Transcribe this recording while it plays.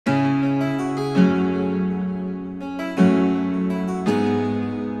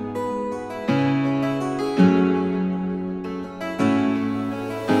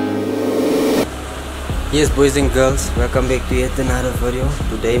Yes, boys and girls, welcome back to yet another video.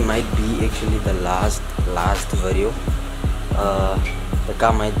 Today might be actually the last video. The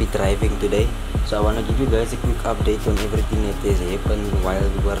car might be driving today, so I want to give you guys a quick update on everything that has happened while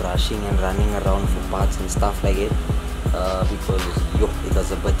we were rushing and running around for parts and stuff like it, because it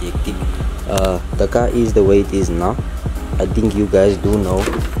was a bit hectic. The car is the way it is now. I think you guys do know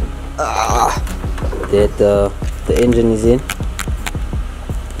that the engine is in.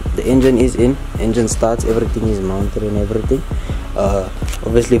 The engine is in, engine starts, everything is mounted and everything.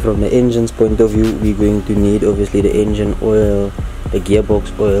 Obviously from the engine's point of view, we're going to need obviously the engine oil, the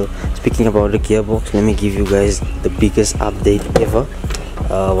gearbox oil. Speaking about the gearbox, let me give you guys the biggest update ever,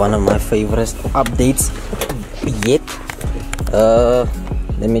 one of my favorite updates yet.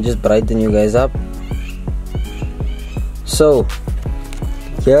 Let me just brighten you guys up. So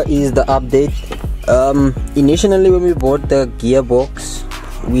here is the update. Initially when we bought the gearbox,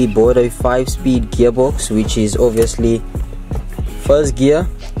 we bought a 5-speed gearbox, which is obviously first gear,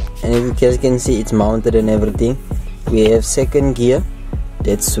 and if you guys can see, it's mounted and everything. We have second gear,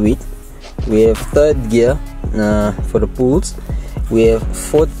 that's sweet. We have third gear for the pulls. We have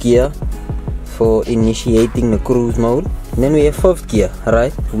fourth gear for initiating the cruise mode, and then we have fifth gear,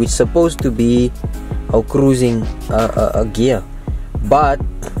 right, which is supposed to be our cruising gear, but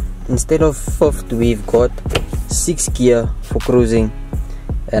instead of fifth, we've got sixth gear for cruising.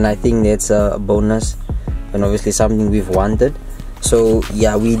 And I think that's a bonus and obviously something we've wanted. So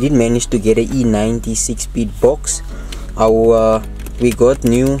yeah, we did manage to get a E90 6-speed box. We got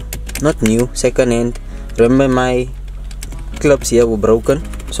second hand. Remember, my clips here were broken,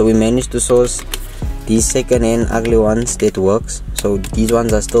 so we managed to source these second hand ugly ones that works. So these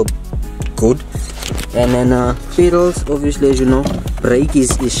ones are still good. And then pedals, obviously, as you know, brake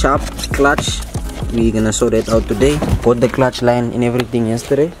is sharp, clutch, we're gonna sort that out today. Got the clutch line and everything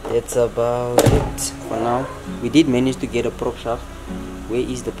yesterday. That's about it for now. We did manage to get a prop shaft. Where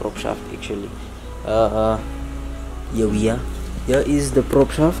is the prop shaft actually? Here we are. Here is the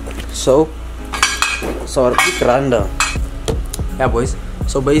prop shaft. So a quick rundown. Yeah, boys,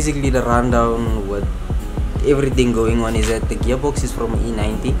 so basically the rundown with everything going on is that the gearbox is from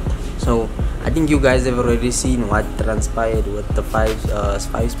E90. So I think you guys have already seen what transpired with the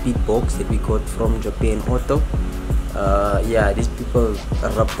 5-speed box that we got from Japan Auto. Yeah, these people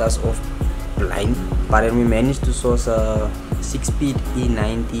rubbed us off blind, but then we managed to source a 6-speed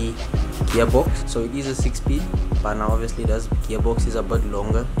E90 gearbox. So it is a 6-speed, but now obviously this gearbox is a bit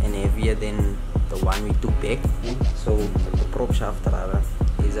longer and heavier than the one we took back. So the prop shaft rather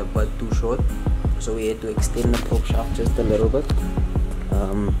is a bit too short, so we had to extend the prop shaft just a little bit.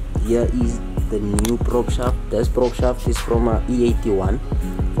 Here is the new prop shaft. This prop shaft is from a E81.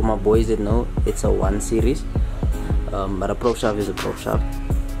 For my boys that know, it's a 1 series, but a prop shaft is a prop shaft.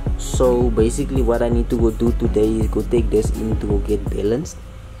 So basically what I need to go do today is go take this in to go get balanced.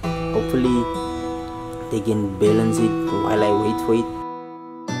 Hopefully they can balance it while I wait for it.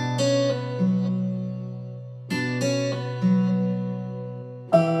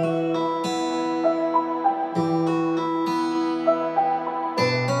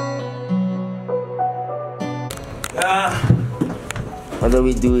 What are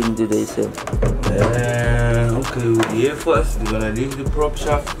we doing today, sir? Okay, we're here first. We're gonna leave the prop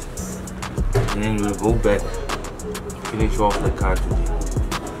shaft and then we'll go back, finish off the car today.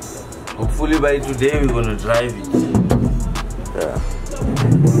 Hopefully by today we're gonna drive it. Yeah.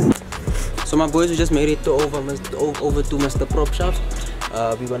 So my boys, we just made it to over to Mr. Prop Shaft.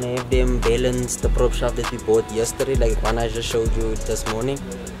 We're gonna have them balance the prop shaft that we bought yesterday, like one I just showed you this morning.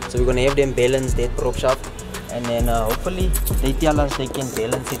 So we're gonna have them balance that prop shaft, and then hopefully they tell us they can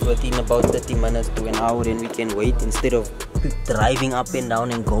balance it within about 30 minutes to an hour, and we can wait instead of driving up and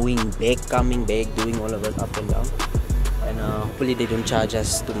down and going back, coming back, doing all of it up and down. And hopefully they don't charge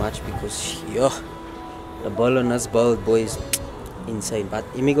us too much, because the ball on us bald, boys, insane. But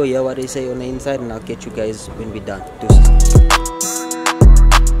let me go hear what they say on the inside, and I'll catch you guys when we're done.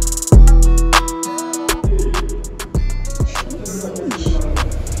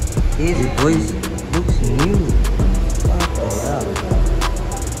 Yes, boys, looks new. What the hell?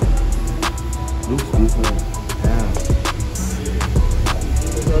 Looks different. Yeah.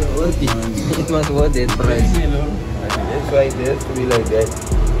 It was worth it price. That's why it has to be like that.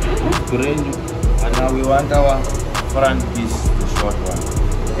 It's brand new. And now we want our front piece, the short one.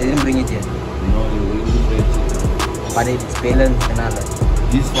 They didn't bring it yet. No, they will bring it. But it's balanced and all that.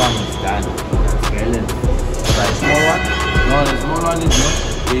 This one is done. Balanced. The small one? No, the small one is not.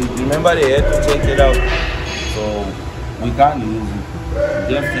 Remember they had to take it out, so we can't use it.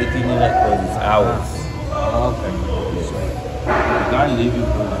 Just taking it out because it's ours. Okay. We can't leave it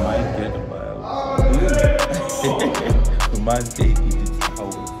because we might get a You must take it. It's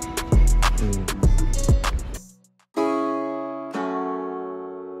power.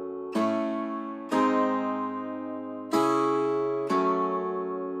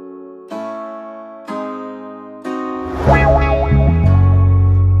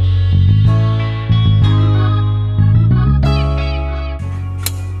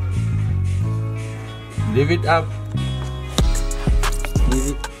 Leave it up. Leave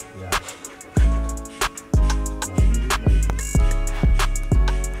it. Yeah.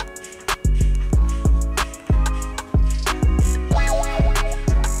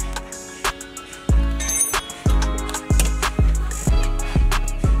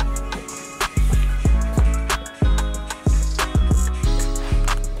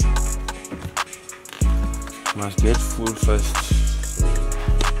 Must get full first.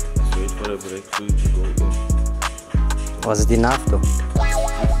 Let's wait for the breakthrough to go in. Was it enough though? It's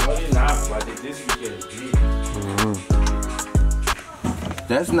not enough, but at least we can breathe.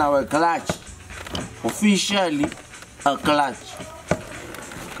 That's now a clutch. Officially a clutch.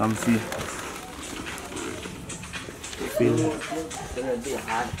 Come feel. Feel it.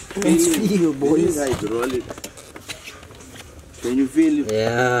 Let's feel, boys. Hydraulic. Can you feel it?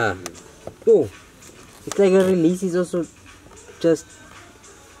 Yeah. Oh, it's like a release is also just.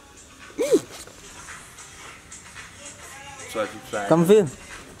 So to try. Come feel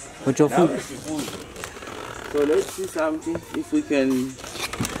with your Now foot. it's the food. So let's see something if we can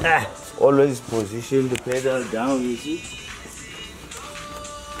always position the pedal down, you see.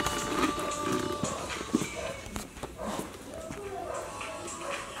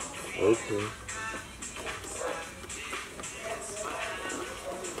 Okay.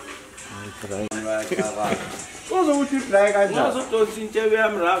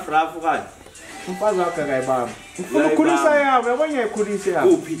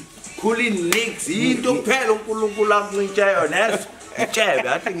 Khuli nix into kuphela uNkulunkulu akuncintshela yona yazi ngitshebe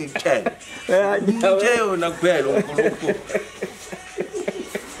athi ngitshebe ngitshebe yona kuphela uNkulunkulu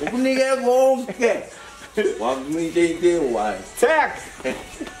ukunike konke wakuncintshe into eyi-1 Tek!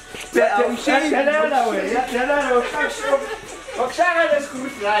 Yathelela wena, yathelela wakushaka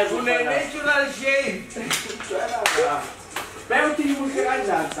le-screwdriver une-natural shape bewuthi ibuhle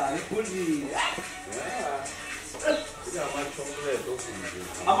kanjani sani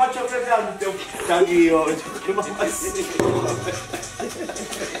ama-chocolate aludakiyo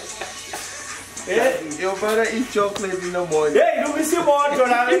ngiyofaka i-chocolate in the morning. Hey, lungisa imoto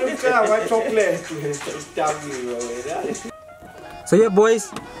la ucela ama-chocolate udakiwe wena. So yeah,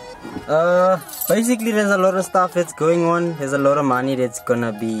 boys. Basically there's a lot of stuff that's going on. There's a lot of money that's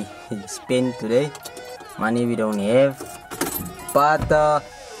gonna be spent today. Money we don't have. But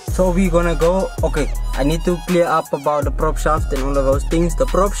so we're gonna go. Okay, I need to clear up about the prop shaft and all of those things. The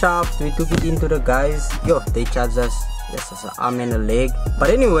prop shaft, we took it into the guys. Yo, they charged us just as an arm and a leg. But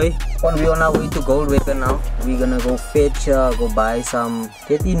anyway, we're on our way to Goldwaker now. We're gonna go fetch, go buy some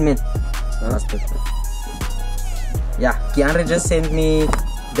 13 men. Yeah, Kianre just sent me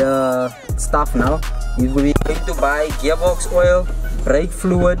the stuff now. We're going to buy gearbox oil, brake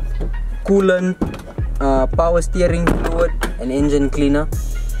fluid, coolant, power steering fluid, and engine cleaner.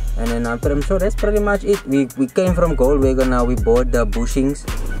 And then I'm sure that's pretty much it. We came from Goldwagon now. We bought the bushings,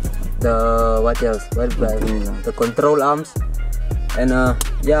 the what else? The control arms. And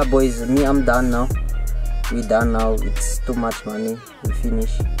yeah, boys, me, I'm done now. We done now. It's too much money. We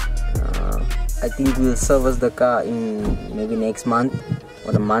finish. I think we'll service the car in maybe next month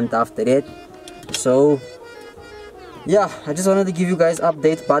or the month after that. So yeah, I just wanted to give you guys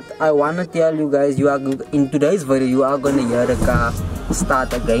updates, but I want to tell you guys, in today's video you are gonna hear the car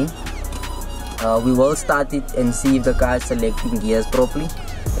start again. We will start it and see if the car is selecting gears properly.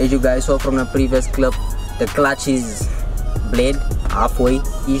 As you guys saw from the previous clip, the clutch is bled halfway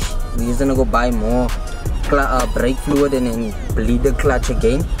ish. We're just gonna go buy more brake fluid and then bleed the clutch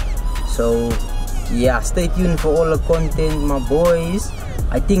again. So yeah, stay tuned for all the content, my boys.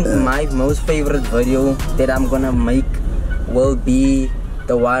 I think my most favorite video that I'm gonna make will be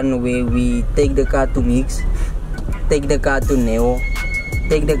the one where we take the car to Mix, take the car to Neo,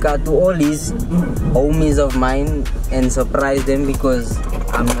 take the car to all these homies of mine and surprise them, because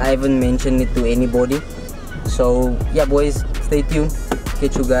I haven't mentioned it to anybody. So yeah, boys, stay tuned.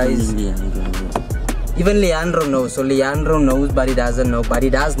 Catch you guys. Even Leandro knows. So Leandro knows, but he doesn't know. But he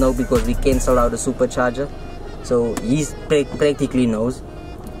does know because we cancelled out the supercharger. So he's practically knows.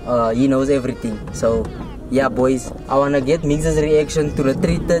 He knows everything. So yeah, boys, I wanna get Mix's reaction to the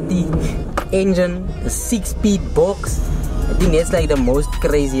 330 engine, the 6-speed box. I think that's like the most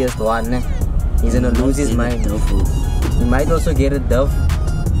craziest one. He's gonna lose his mind. We might also get a Dove.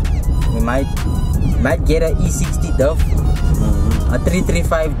 We might. Might get a E60 DUF, a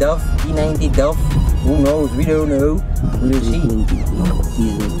 335 DUF, E90 DUF. Who knows? We don't know. We'll see.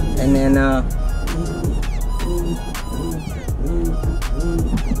 And then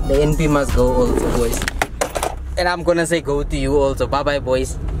the NP must go also, boys. And I'm gonna say go to you also. Bye bye,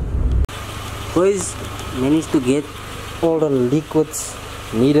 boys. Boys, managed to get all the liquids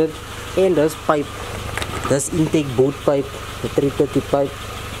needed and this pipe, this intake boat pipe, the 330 pipe.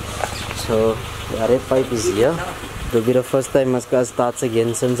 So the red pipe is here. It will be the first time Masca starts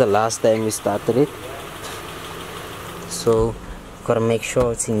again since the last time we started it. So gotta make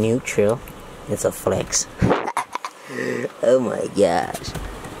sure it's in neutral. It's a flex. Oh my gosh.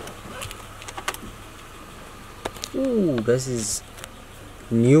 Ooh, this is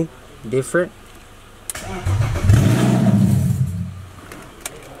new, different.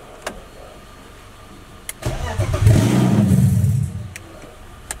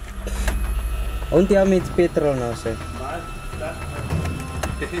 Unti it's petrol now, sir.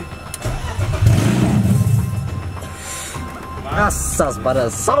 Assas para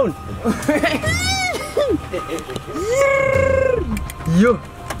sound. Yo.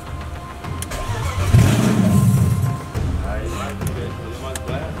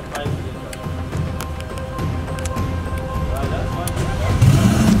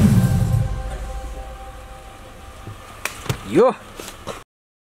 Yo.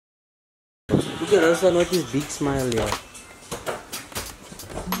 Look at us, not this big smile here.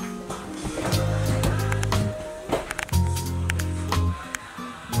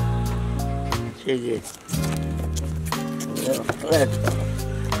 Check it.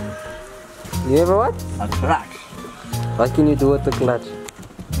 You ever what? A clutch. What can you do with the clutch?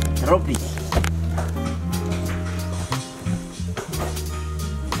 Drop it.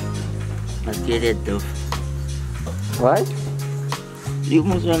 Let's get it though. What? You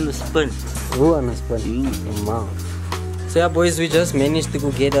must want to spin. Who on a spin? You. Wow. So yeah, boys, we just managed to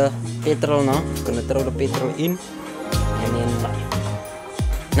go get a petrol now. Gonna throw the petrol in and then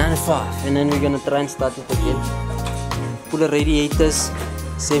 9.5, and then we're gonna try and start it again. Put the radiators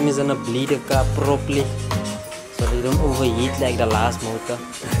same as in a bleeder car properly so they don't overheat like the last motor.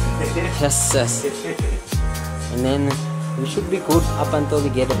 Yes, yes. And then we should be good up until we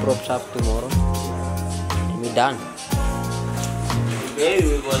get the prop shaft tomorrow. And we're done. Today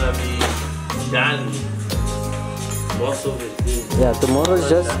we're gonna be done. Most of it. Yeah, tomorrow is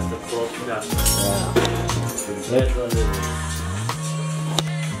just. That's the prop shaft. Yeah.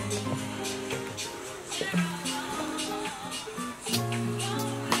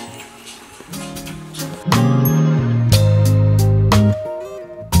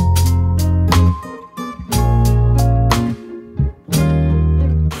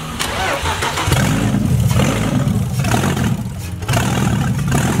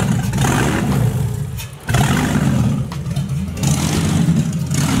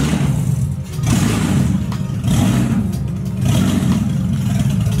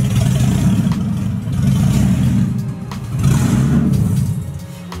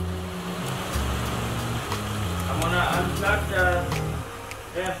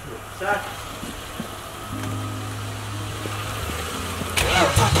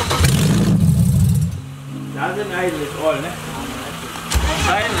 That's an idle all, ne?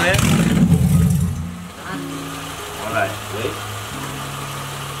 Fine, left. Alright, wait.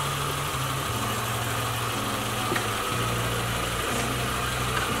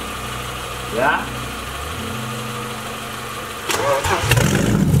 Yeah?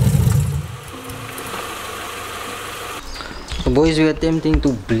 So boys, we're attempting to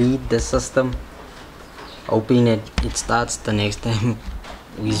bleed the system, hoping that it starts the next time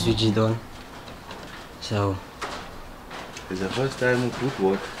we switch it on. So It's the first time we put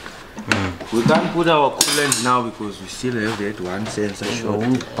what? We can't put our coolant now because we still have that one sensor short.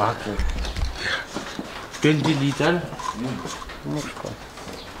 20 liter.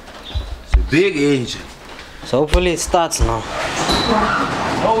 It's a big engine. So hopefully it starts now.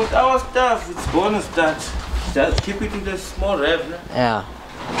 No, with our stuff, it's gonna start. Just keep it in the small rev. Ne? Yeah.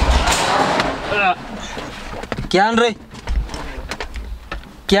 Kianre.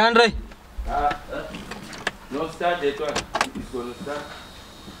 No, start that one. It's gonna start.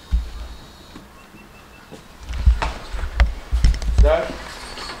 Start.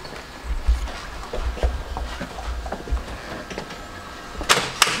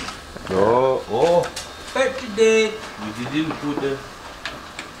 Oh, Today. you didn't put the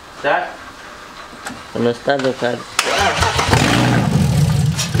start. Gonna start the car.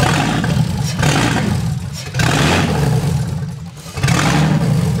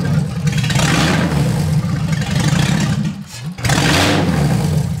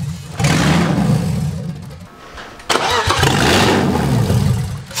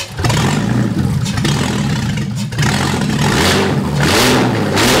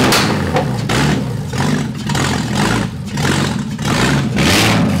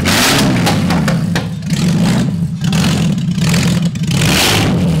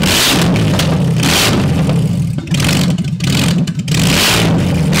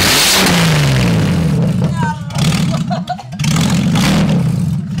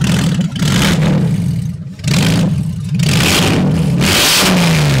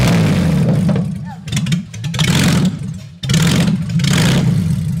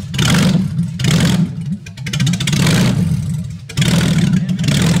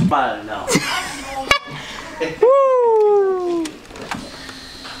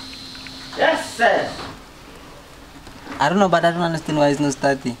 says. I don't know, but I don't understand why it's not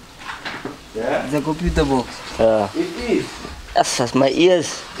starting. Yeah? It's a computer box. It is. That's my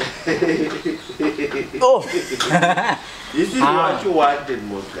ears. Oh! This is what you wanted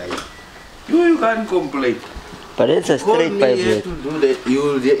most guys. You can't complain. But it's a straight pipe here. To do that.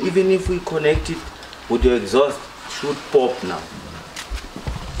 Even if we connect it with your exhaust, it should pop now.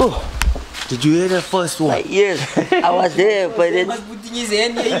 Oh! Did you hear the first one? My ears. I was there, but it's... putting his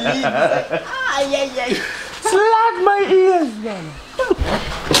hand here. Slap my ears, man.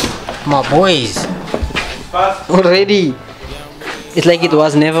 My boys. Already. It's like it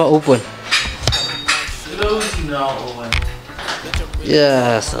was never open. Close now, Owen.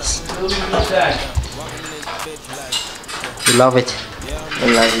 Yes. Close that. You love it. I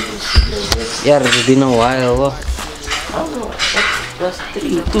love it. Yeah, it's been a while. That's 2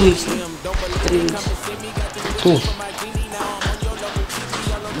 weeks. 3 weeks. 2.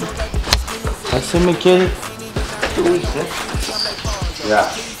 That's a mechanic. 2 weeks, eh? Yeah.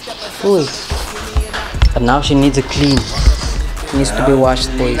 2 weeks. But now she needs a clean. Needs to be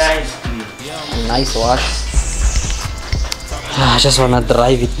washed, boys. A nice wash. I just wanna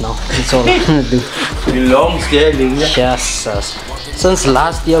drive it now. That's all I'm gonna do. Long standing, yeah? Yes. Since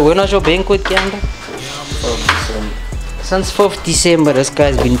last year, when was your banquet, Kianda? Since 5th December, this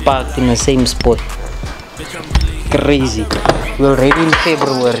guy's been parked in the same spot. Crazy. We're already in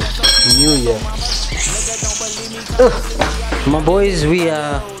February. New Year. My boys, we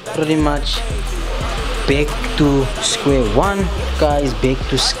are pretty much back to square one. Guys, back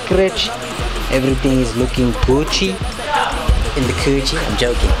to scratch. Everything is looking Gucci. In the Gucci, I'm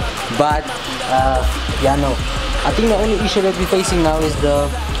joking. But, yeah, no. I think the only issue that we're facing now is the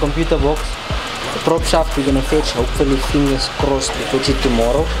computer box. The prop shaft we're gonna fetch, hopefully fingers crossed we fetch it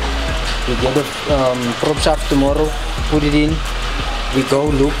tomorrow. We get the prop shaft tomorrow, put it in, we go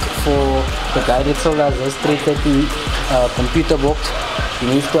look for the guy that sold us this 330 computer box. He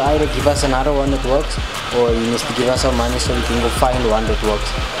needs to either give us another one that works, or he needs to give us some money so we can go find one that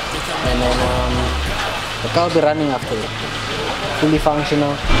works. And then the car will be running after it. Fully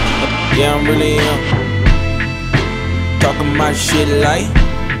functional. Yeah, I'm really talking my shit like.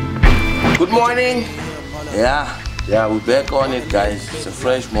 Good morning. Yeah, we're back on it, guys. It's a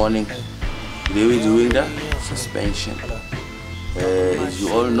fresh morning. Today we're doing the suspension. As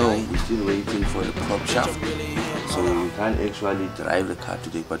you all know, we're still waiting for the prop shaft, so we can't actually drive the car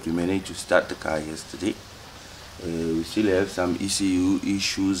today, but we managed to start the car yesterday. We still have some ECU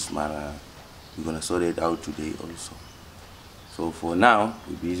issues, but we're gonna sort it out today also. So for now,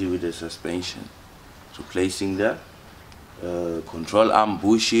 we're busy with the suspension, replacing the control arm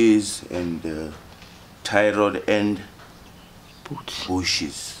bushes and the tie rod end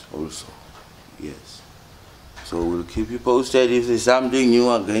bushes also. Yes. So we'll keep you posted if there's something new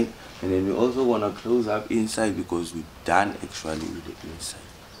again. And then we also want to close up inside because we're done actually with the inside.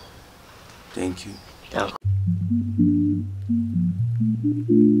 Thank you.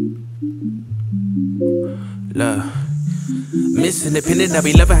 Love. Miss Independent, I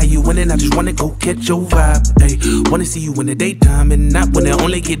be loving how you winning. I just wanna go catch your vibe. Ay, wanna see you in the daytime and not when it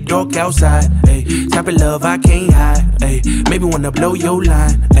only get dark outside. Ay, type of love I can't hide. Ay, maybe wanna blow your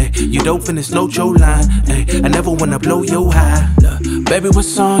line. Ay, you dope and it's no your line. Ay, I never wanna blow your high. Baby,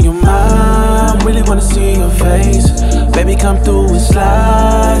 what's on your mind? Really wanna see your face. Baby, come through and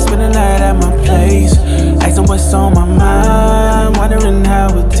slide. Spend the night at my place. Asking what's on my mind. Wondering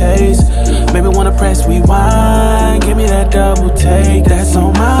how it tastes. Maybe wanna press we